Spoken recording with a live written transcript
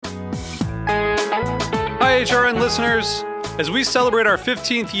HRN listeners. As we celebrate our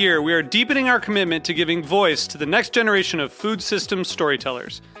 15th year, we are deepening our commitment to giving voice to the next generation of food systems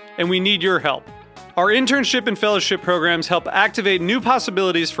storytellers, and we need your help. Our internship and fellowship programs help activate new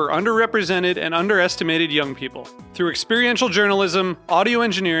possibilities for underrepresented and underestimated young people through experiential journalism, audio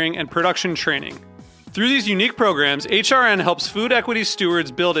engineering, and production training. Through these unique programs, HRN helps food equity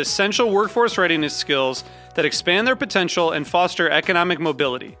stewards build essential workforce readiness skills that expand their potential and foster economic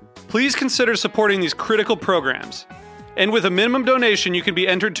mobility. Please consider supporting these critical programs. And with a minimum donation, you can be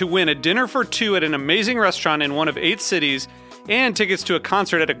entered to win a dinner for two at an amazing restaurant in one of 8 cities and tickets to a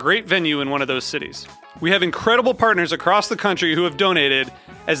concert at a great venue in one of those cities. We have incredible partners across the country who have donated,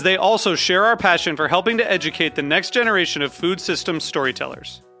 as they also share our passion for helping to educate the next generation of food systems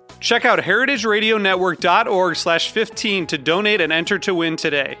storytellers. Check out heritageradionetwork.org/15 to donate and enter to win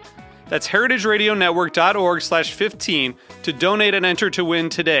today. That's heritageradionetwork.org/15 to donate and enter to win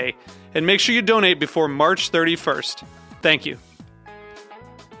today. And make sure you donate before March 31st. Thank you.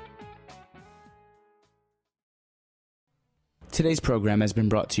 Today's program has been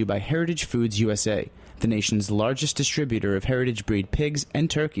brought to you by Heritage Foods USA, the nation's largest distributor of heritage breed pigs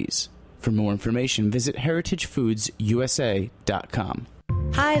and turkeys. For more information, visit heritagefoodsusa.com.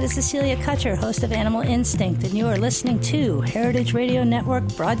 Hi, this is Celia Kutcher, host of Animal Instinct, and you are listening to Heritage Radio Network,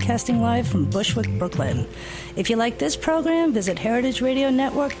 broadcasting live from Bushwick, Brooklyn. If you like this program, visit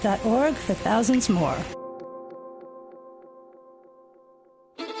heritageradionetwork.org for thousands more.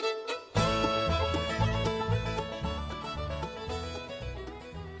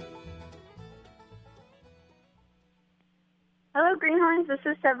 Hello, Greenhorns. This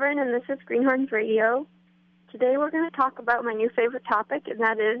is Severin, and this is Greenhorns Radio. Today we're going to talk about my new favorite topic, and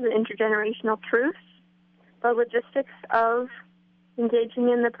that is intergenerational truths, the logistics of engaging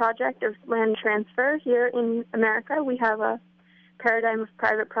in the project of land transfer. Here in America, we have a paradigm of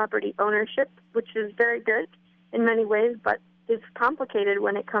private property ownership, which is very good in many ways, but is complicated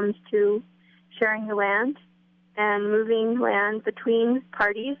when it comes to sharing the land and moving land between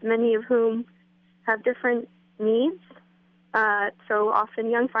parties, many of whom have different needs. So often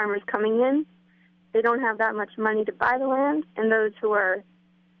young farmers coming in, they don't have that much money to buy the land, and those who are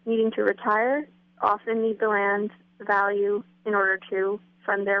needing to retire often need the land value in order to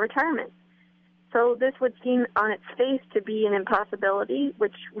fund their retirement. So this would seem on its face to be an impossibility,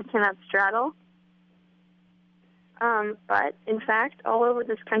 which we cannot straddle. But in fact, all over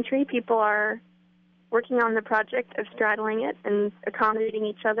this country, people are working on the project of straddling it and accommodating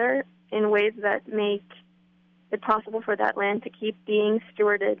each other in ways that make it possible for that land to keep being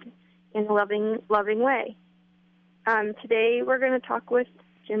stewarded in a loving way. Today we're going to talk with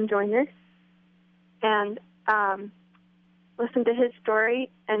Jim Joyner and listen to his story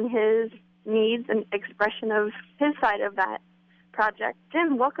and his needs and expression of his side of that project.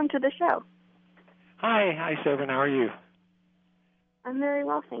 Jim, welcome to the show. Hi, Severin. How are you? I'm very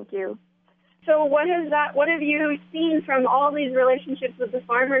well, thank you. So what have you seen from all these relationships with the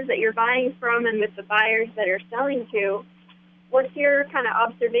farmers that you're buying from and with the buyers that you're selling to? What's your kind of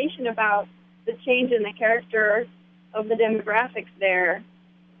observation about the change in the character of the demographics there,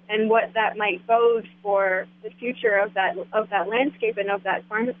 and what that might bode for the future of that landscape and of that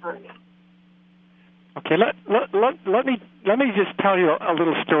farm economy? Okay, let me just tell you a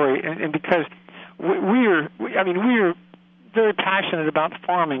little story, and because we're very passionate about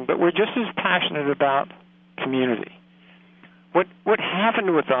farming, but we're just as passionate about community. What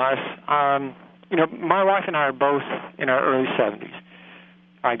happened with us? My wife and I are both in our early 70s.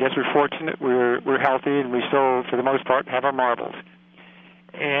 I guess we're fortunate. We're healthy, and we still, for the most part, have our marbles.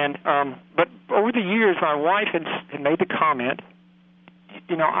 And but over the years, my wife had made the comment,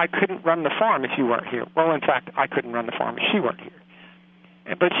 I couldn't run the farm if you weren't here. Well, in fact, I couldn't run the farm if she weren't here.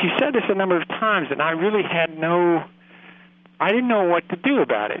 But she said this a number of times, and I really I didn't know what to do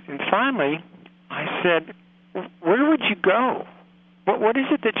about it. And finally, I said, where would you go? What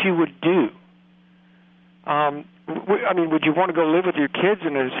is it that you would do? Would you want to go live with your kids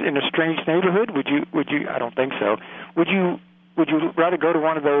in a strange neighborhood? Would you? I don't think so. Would you rather go to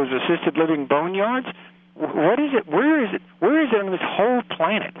one of those assisted living boneyards? What is it? Where is it? Where is it on this whole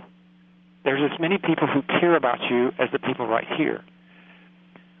planet? There's as many people who care about you as the people right here.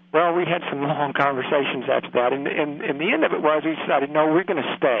 Well, we had some long conversations after that, and the end of it was we decided, no, we're going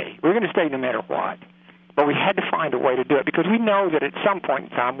to stay. We're going to stay no matter what. But we had to find a way to do it, because we know that at some point in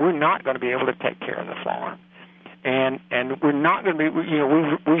time we're not going to be able to take care of the farm. And we're not going to be,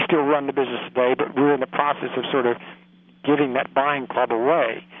 we still run the business today, but we're in the process of sort of giving that buying club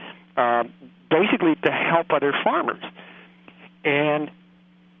away, basically to help other farmers. And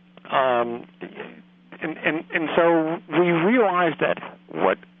so we realized that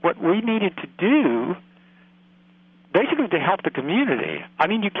what we needed to do basically to help the community. I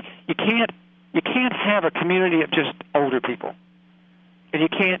mean, you can't have a community of just older people, and you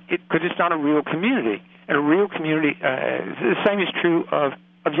can't, because it's not a real community. And a real community, the same is true of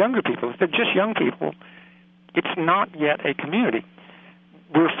younger people. If they're just young people, it's not yet a community.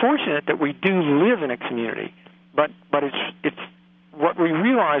 We're fortunate that we do live in a community, but it's what we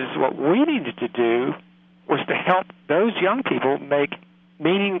realized what we needed to do was to help those young people make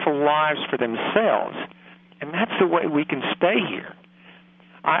meaningful lives for themselves, and that's the way we can stay here.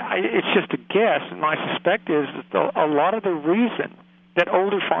 It's just a guess, and my suspect is that a lot of the reason that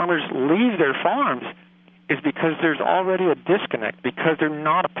older farmers leave their farms is because there's already a disconnect, because they're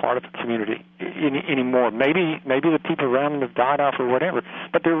not a part of the community anymore. Maybe the people around them have died off or whatever,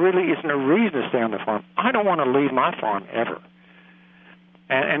 but there really isn't a reason to stay on the farm. I don't want to leave my farm ever,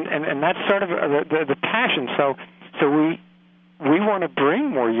 and that's sort of the passion. So we want to bring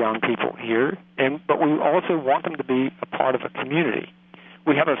more young people here, but we also want them to be a part of a community.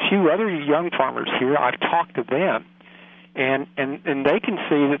 We have a few other young farmers here. I've talked to them, and they can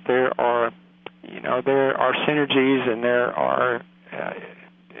see that there are synergies and there are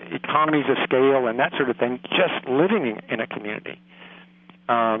economies of scale and that sort of thing just living in a community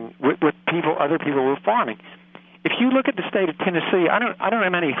with other people who are farming. If you look at the state of Tennessee, I don't know how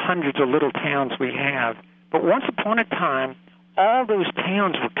many hundreds of little towns we have, but once upon a time, all those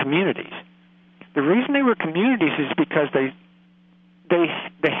towns were communities. The reason they were communities is because they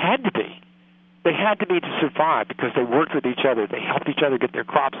had to be. They had to be to survive because they worked with each other. They helped each other get their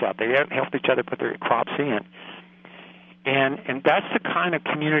crops out. They helped each other put their crops in. And that's the kind of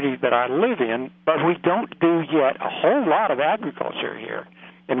community that I live in, but we don't do yet a whole lot of agriculture here.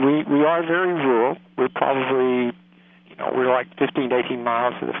 And we are very rural. We're probably, we're like 15 to 18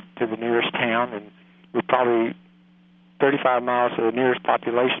 miles to the nearest town, and we're probably 35 miles to the nearest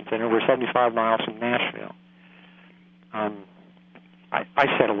population center. We're 75 miles from Nashville. I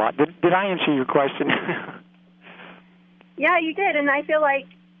said a lot. Did I answer your question? Yeah, you did, and I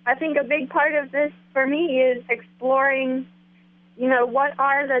think a big part of this for me is exploring, what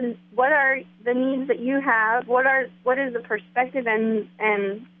are the needs that you have? What is the perspective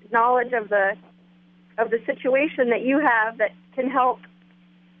and knowledge of the situation that you have that can help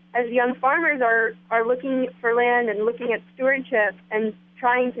as young farmers are looking for land and looking at stewardship and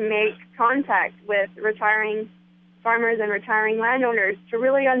trying to make contact with retiring farmers and retiring landowners to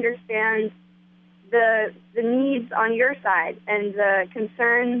really understand the needs on your side and the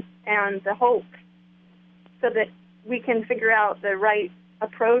concerns and the hope so that we can figure out the right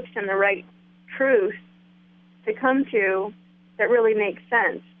approach and the right truth to come to that really makes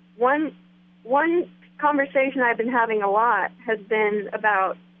sense. One conversation I've been having a lot has been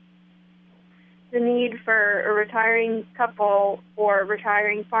about the need for a retiring couple or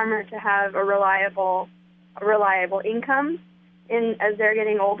retiring farmer to have a reliable income as they're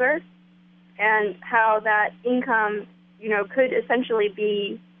getting older, and how that income, could essentially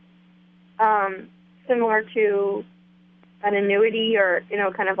be similar to an annuity or,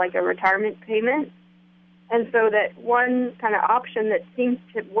 kind of like a retirement payment. And so that one kind of option that seems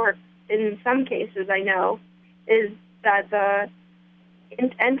to work in some cases, I know, is that the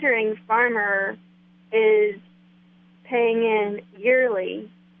entering farmer is paying in yearly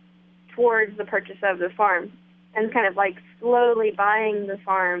towards the purchase of the farm and kind of like slowly buying the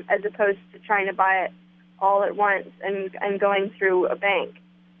farm as opposed to trying to buy it all at once and going through a bank.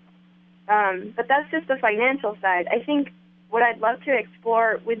 But that's just the financial side. I think what I'd love to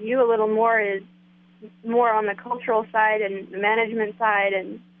explore with you a little more is more on the cultural side and the management side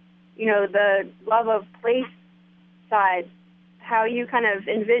and, the love of place side, how you kind of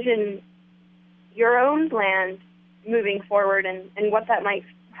envision your own land moving forward and what that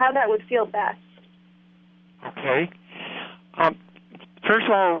how that would feel best. Okay. First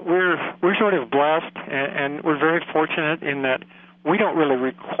of all, we're sort of blessed, and we're very fortunate in that we don't really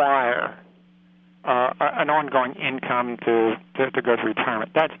require an ongoing income to go to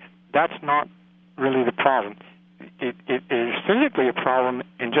retirement. That's not really the problem. It is physically a problem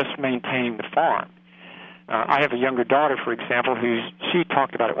in just maintaining the farm. I have a younger daughter, for example, she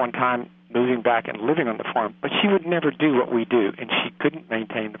talked about at one time moving back and living on the farm, but she would never do what we do, and she couldn't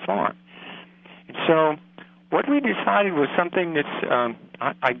maintain the farm. And so what we decided was something that's,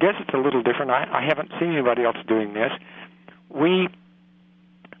 I guess it's a little different. I haven't seen anybody else doing this.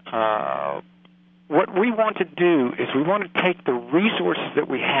 What we want to do is we want to take the resources that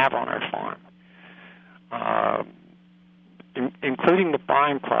we have on our farm, including the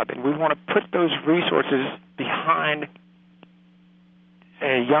buying club, and we want to put those resources behind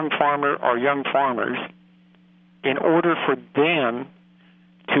a young farmer or young farmers in order for them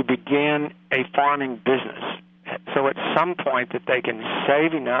to begin a farming business, so at some point that they can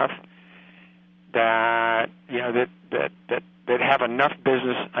save enough that that have enough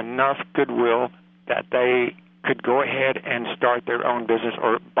business, enough goodwill that they could go ahead and start their own business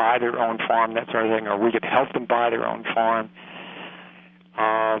or buy their own farm, that sort of thing, or we could help them buy their own farm.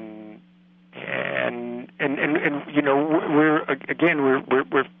 And you know,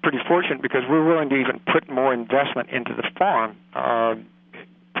 we're pretty fortunate because we're willing to even put more investment into the farm.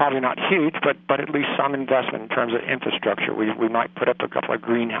 Probably not huge, but at least some investment in terms of infrastructure. We might put up a couple of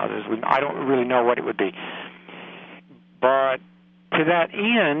greenhouses. I don't really know what it would be. But to that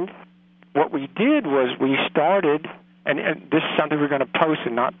end, what we did was we started, and this is something we're going to post,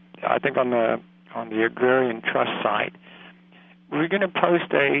 and not I think on the Agrarian Trust site. We're going to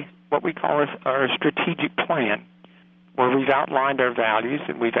post what we call our strategic plan, where we've outlined our values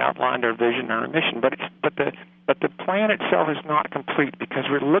and we've outlined our vision and our mission. But the plan itself is not complete because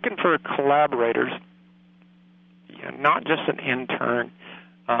we're looking for collaborators, not just an intern,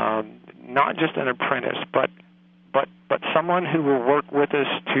 not just an apprentice, but someone who will work with us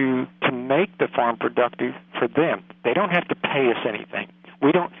to make the farm productive for them. They don't have to pay us anything.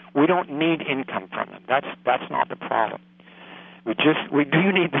 We don't need income from them. That's not the problem. We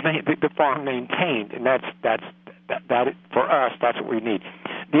do need the farm maintained, and that for us, that's what we need.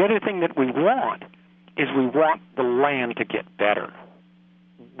 The other thing that we want is we want the land to get better.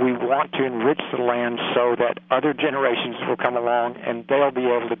 We want to enrich the land so that other generations will come along and they'll be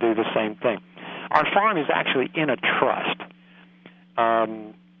able to do the same thing. Our farm is actually in a trust.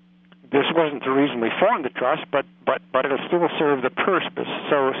 This wasn't the reason we formed the trust, but it'll still serve the purpose,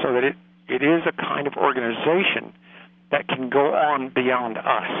 so that it is a kind of organization that can go on beyond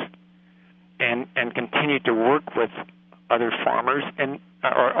us and continue to work with other farmers and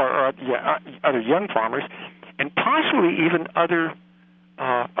other young farmers, and possibly even other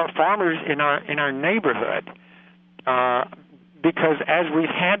farmers in our neighborhood. Because as we've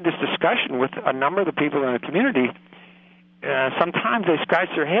had this discussion with a number of the people in the community, sometimes they scratch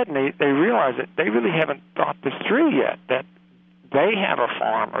their head and they realize that they really haven't thought this through yet, that they have a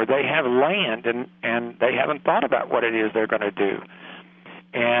farm or they have land and they haven't thought about what it is they're going to do.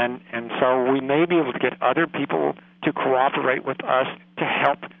 And so we may be able to get other people to cooperate with us to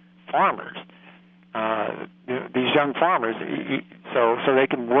help farmers, these young farmers, so they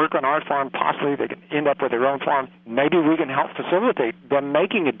can work on our farm. Possibly they can end up with their own farm. Maybe we can help facilitate them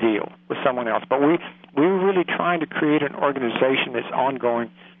making a deal with someone else. But we're really trying to create an organization that's ongoing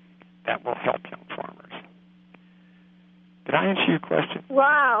that will help young farmers. Did I answer your question?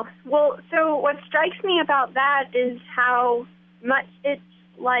 Wow. Well, so what strikes me about that is how much it's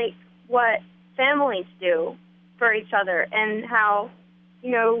like what families do for each other, and how,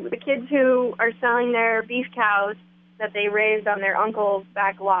 the kids who are selling their beef cows that they raised on their uncle's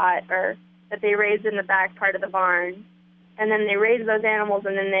back lot, or that they raised in the back part of the barn, and then they raise those animals,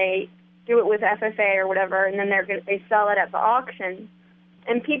 and then they do it with FFA or whatever, and then they sell it at the auction,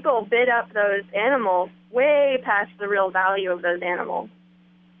 and people bid up those animals way past the real value of those animals.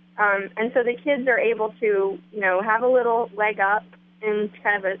 And so the kids are able to, have a little leg up in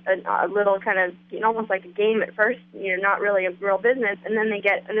kind of a little kind of, almost like a game at first, not really a real business, and then they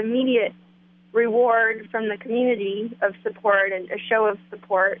get an immediate reward from the community of support and a show of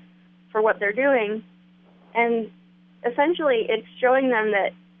support for what they're doing. And essentially it's showing them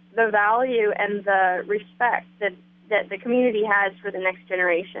that the value and the respect that the community has for the next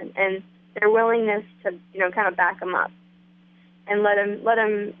generation, and their willingness to, kind of back them up and let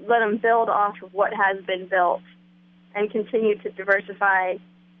them build off of what has been built and continue to diversify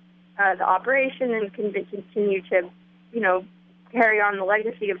the operation and continue to, carry on the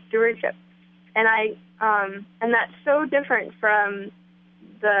legacy of stewardship. And and that's so different from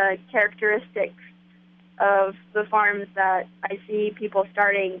the characteristics of the farms that I see people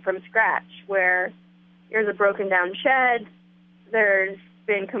starting from scratch, where there's a broken down shed, there's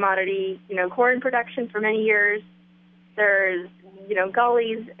been commodity, corn production for many years, there's,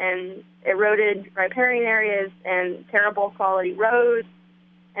 gullies and eroded riparian areas and terrible quality roads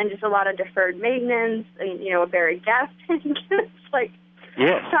and just a lot of deferred maintenance and, a buried gas tank. It's like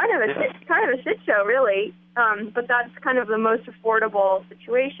kind of a shit show, really. But that's kind of the most affordable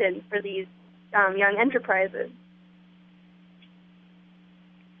situation for these young enterprises.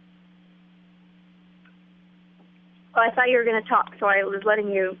 Oh, I thought you were going to talk, so I was letting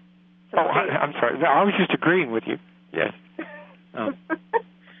you. I'm sorry. No, I was just agreeing with you. Yes. Oh.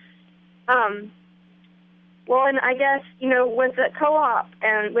 Well, and I guess, with the co-op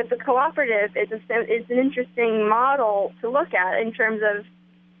and with the cooperative, it's an interesting model to look at in terms of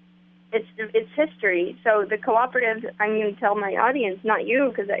its history. So the cooperative, I'm going to tell my audience, not you,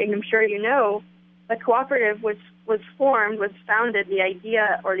 because I'm sure you know, the cooperative was formed, was founded, the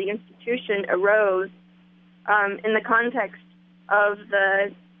idea or the institution arose in the context of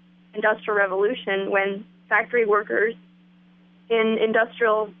the Industrial Revolution, when factory workers in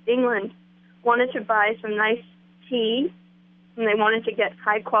industrial England wanted to buy some nice tea, and they wanted to get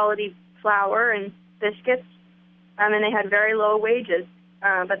high-quality flour and biscuits, and they had very low wages,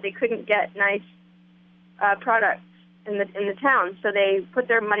 but they couldn't get nice products in the town. So they put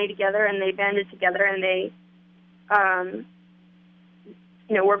their money together, and they banded together, and they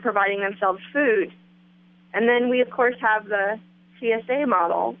were providing themselves food. And then we, of course, have the CSA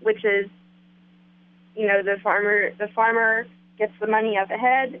model, which is, the farmer gets the money up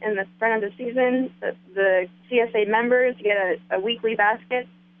ahead in the front of the season. The CSA members get a weekly basket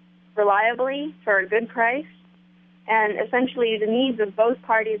reliably for a good price, and essentially the needs of both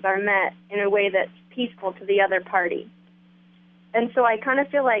parties are met in a way that's peaceful to the other party. And so I kind of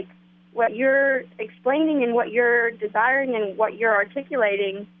feel like what you're explaining and what you're desiring and what you're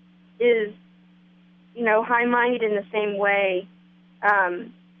articulating is, high-minded in the same way,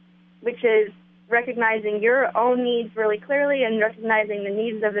 which is recognizing your own needs really clearly and recognizing the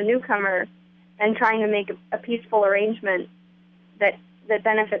needs of the newcomer and trying to make a peaceful arrangement that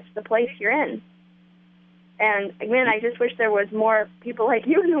benefits the place you're in. And, again, I just wish there was more people like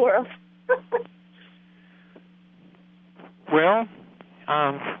you in the world. Well,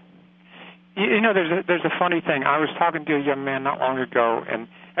 there's a funny thing. I was talking to a young man not long ago, and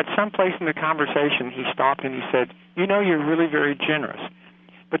at some place in the conversation, he stopped and he said, you're really very generous.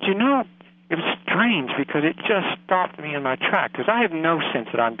 But it was strange because it just stopped me in my track, because I have no sense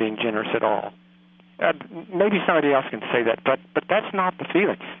that I'm being generous at all. Maybe somebody else can say that, but that's not the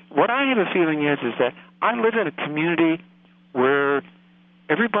feeling. What I have a feeling is that I live in a community where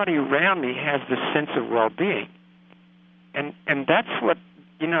everybody around me has this sense of well-being. And that's what,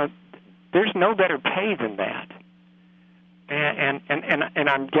 there's no better pay than that. And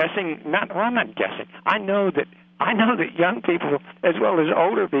I'm guessing, I'm not guessing. I know that young people as well as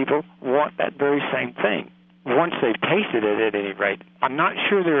older people want that very same thing, once they've tasted it at any rate. I'm not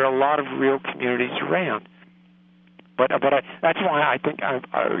sure there are a lot of real communities around. But that's why I think,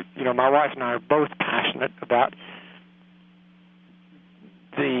 my wife and I are both passionate about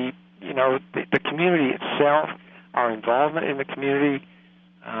the community itself, our involvement in the community,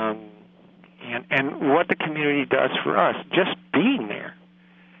 and what the community does for us, just being there.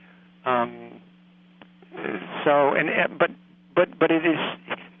 But it is,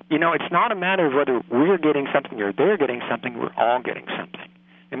 it's not a matter of whether we're getting something or they're getting something. We're all getting something,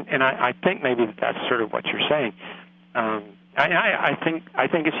 and I think maybe that's sort of what you're saying. I think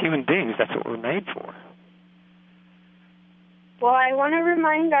as human beings, that's what we're made for. Well, I want to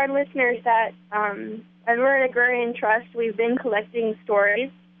remind our listeners that as we're at Agrarian Trust, we've been collecting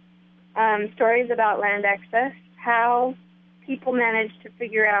stories about land access, how people manage to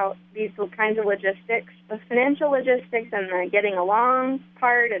figure out these kinds of logistics, the financial logistics and the getting along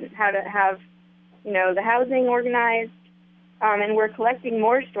part, and how to have, the housing organized. And we're collecting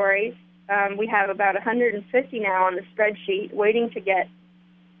more stories. We have about 150 now on the spreadsheet waiting to get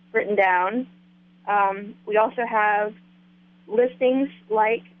written down. We also have listings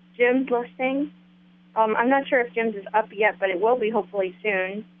like Jim's listing. I'm not sure if Jim's is up yet, but it will be hopefully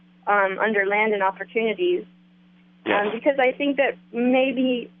soon, under Land and Opportunities. Yes. Because I think that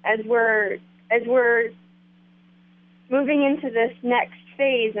maybe as we're moving into this next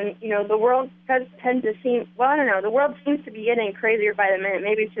phase, and the world does tend to seem, well, I don't know, the world seems to be getting crazier by the minute.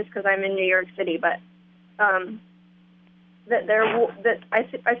 Maybe it's just because I'm in New York City, but I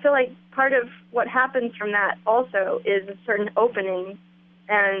feel like part of what happens from that also is a certain opening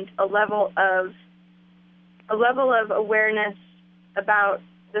and a level of awareness about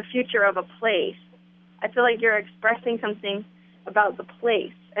the future of a place. I feel like you're expressing something about the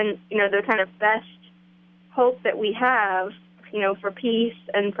place and, the kind of best hope that we have, for peace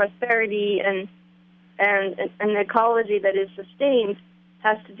and prosperity and an ecology that is sustained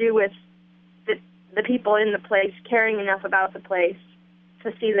has to do with the people in the place caring enough about the place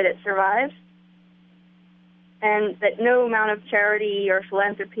to see that it survives, and that no amount of charity or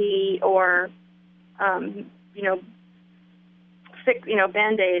philanthropy or,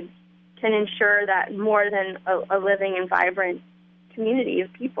 Band-Aids can ensure that more than a living and vibrant community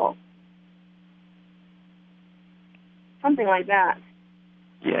of people. Something like that.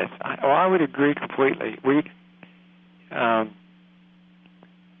 Yes, I would agree completely. I'll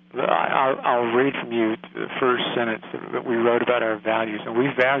read from you the first sentence that we wrote about our values. And we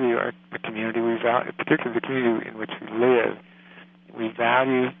value the community, particularly the community in which we live. We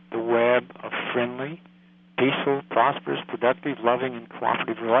value the web of friendly, peaceful, prosperous, productive, loving, and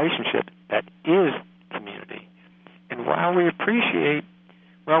cooperative relationship that is community. And while we appreciate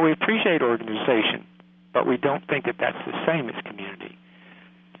organization, but we don't think that that's the same as community.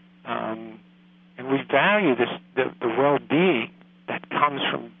 And we value the well-being that comes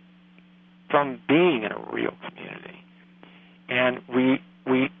from being in a real community. And we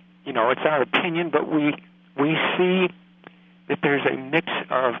it's our opinion, but we see that there's a mix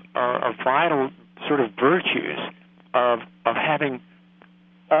of vital sort of virtues of having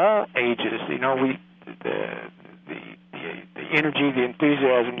all ages. The energy, the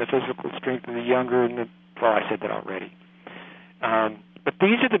enthusiasm, the physical strength of the younger, and I said that already. But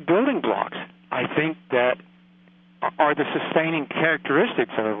these are the building blocks, I think, that are the sustaining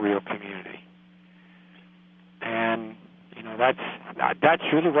characteristics of a real community. And that's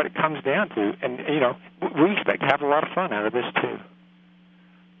really what it comes down to. And we expect to have a lot of fun out of this too.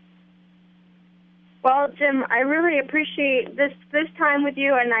 Well, Jim, I really appreciate this time with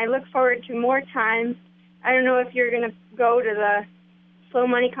you, and I look forward to more time. I don't know if you're going to go to the Slow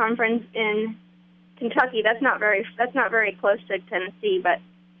Money Conference in Kentucky. That's not very close to Tennessee, but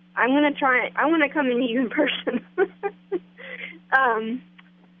I'm going to try. I want to come and meet you in person.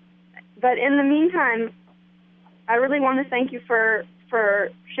 But in the meantime, I really want to thank you for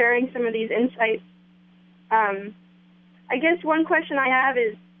sharing some of these insights. I guess one question I have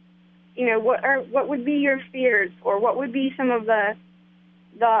is, what would be your fears, or what would be some of the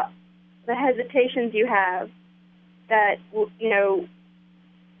hesitations you have that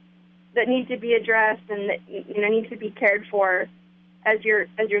that need to be addressed and that need to be cared for as you're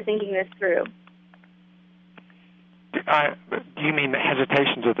thinking this through? Do you mean the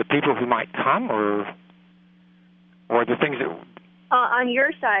hesitations of the people who might come, or the things that on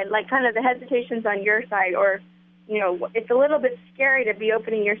your side, like kind of the hesitations on your side, or it's a little bit scary to be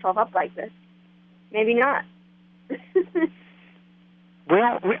opening yourself up like this. Maybe not.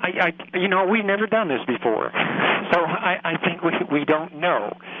 Well, we've never done this before, so I think we don't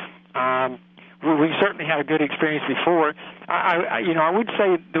know. We certainly had a good experience before. I would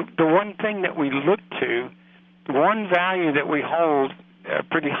say the one thing that we look to, one value that we hold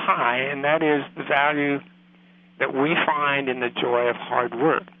pretty high, and that is the value that we find in the joy of hard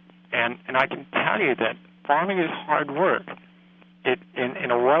work. And I can tell you that farming is hard work.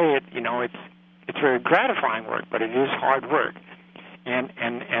 In a way, it's very gratifying work, but it is hard work. And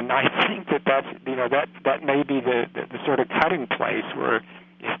I think that may be the sort of cutting place where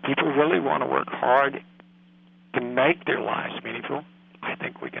if people really want to work hard to make their lives meaningful, I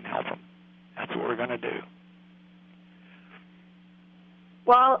think we can help them. That's what we're going to do.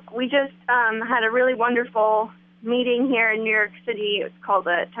 Well, we just had a really wonderful meeting here in New York City. It's called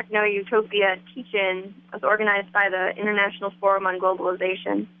the Techno-Utopia Teach-In. It was organized by the International Forum on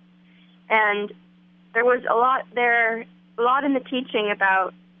Globalization. And there was a lot in the teaching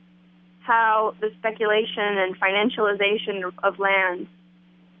about how the speculation and financialization of land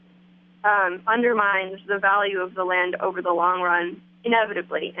undermines the value of the land over the long run,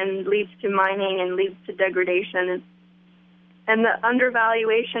 inevitably, and leads to mining and leads to degradation. And the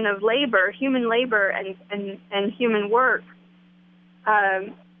undervaluation of labor, human labor and human work,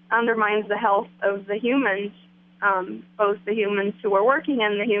 undermines the health of the humans, both the humans who are working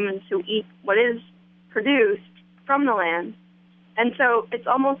and the humans who eat what is produced from the land. And so it's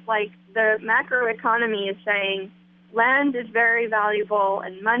almost like the macroeconomy is saying land is very valuable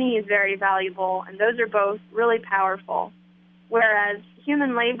and money is very valuable, and those are both really powerful, whereas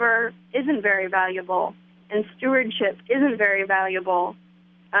human labor isn't very valuable and stewardship isn't very valuable.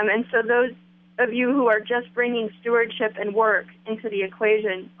 And so those of you who are just bringing stewardship and work into the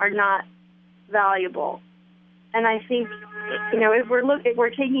equation are not valuable. And I think, if we're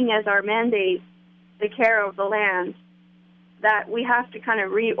taking as our mandate the care of the land, that we have to kind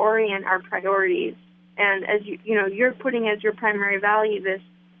of reorient our priorities. And as you're putting as your primary value this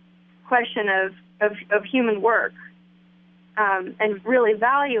question of human work, and really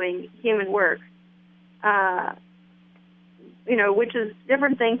valuing human work, which is a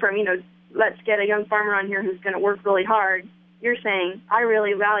different thing from, let's get a young farmer on here who's going to work really hard. You're saying, I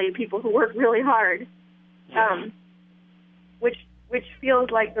really value people who work really hard, which feels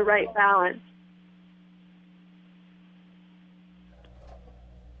like the right balance.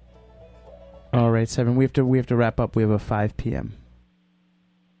 All right, Severin, we have to wrap up. We have a 5 p.m.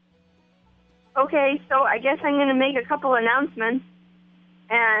 Okay, so I guess I'm going to make a couple announcements,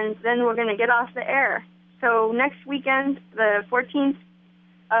 and then we're going to get off the air. So next weekend, the 14th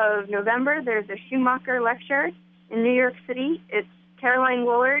of November, there's a Schumacher lecture in New York City. It's Caroline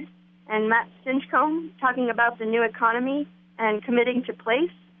Woolard and Matt Stinchcomb talking about the new economy and committing to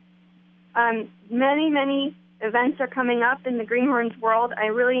place. Many events are coming up in the Greenhorns world. I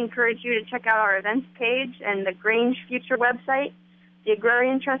really encourage you to check out our events page and the Grange Future website, the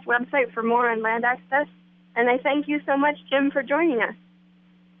Agrarian Trust website for more on land access. And I thank you so much, Jim, for joining us.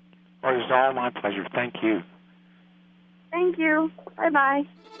 Well, it was all my pleasure. Thank you. Thank you. Bye-bye.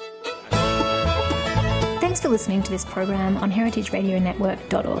 Thanks for listening to this program on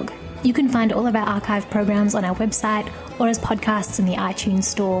heritageradionetwork.org. You can find all of our archive programs on our website or as podcasts in the iTunes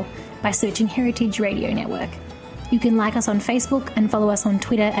store by searching Heritage Radio Network. You can like us on Facebook and follow us on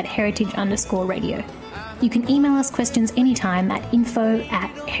Twitter at heritage_radio. You can email us questions anytime at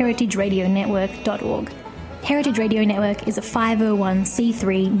info@heritageradionetwork.org. Heritage Radio Network is a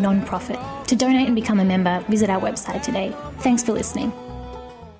 501c3 non-profit. To donate and become a member, visit our website today. Thanks for listening.